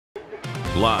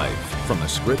Live from the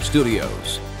Script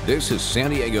Studios, this is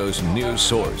San Diego's news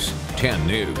source, 10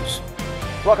 News.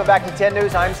 Welcome back to 10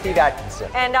 News. I'm Steve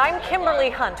Atkinson. And I'm Kimberly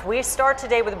Hunt. We start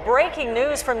today with breaking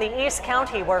news from the East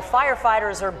County, where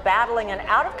firefighters are battling an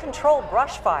out-of-control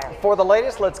brush fire. For the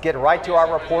latest, let's get right to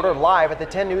our reporter live at the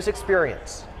 10 News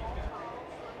Experience.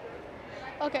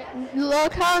 Okay,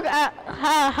 look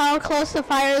how close the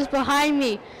fire is behind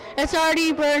me. It's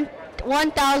already burned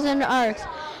 1,000 arcs.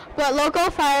 But local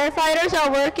firefighters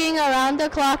are working around the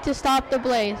clock to stop the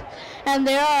blaze. And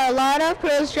there are a lot of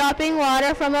crews dropping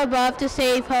water from above to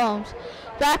save homes.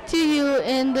 Back to you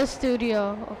in the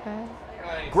studio,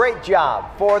 okay? Great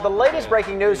job. For the latest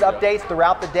breaking news updates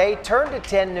throughout the day, turn to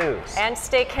 10 News. And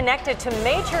stay connected to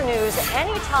major news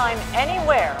anytime,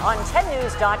 anywhere on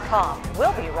 10news.com.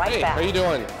 We'll be right back. How you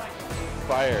doing?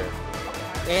 Fire.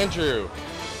 Andrew.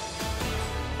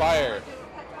 Fire.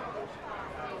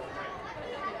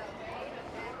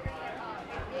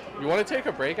 You want to take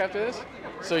a break after this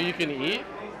so you can eat?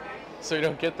 So you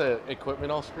don't get the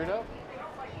equipment all screwed up?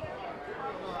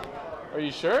 Are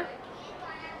you sure?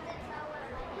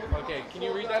 Okay, can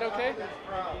you read that okay?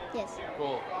 Yes.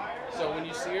 Cool. So when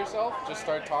you see yourself, just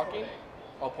start talking.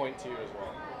 I'll point to you as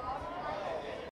well.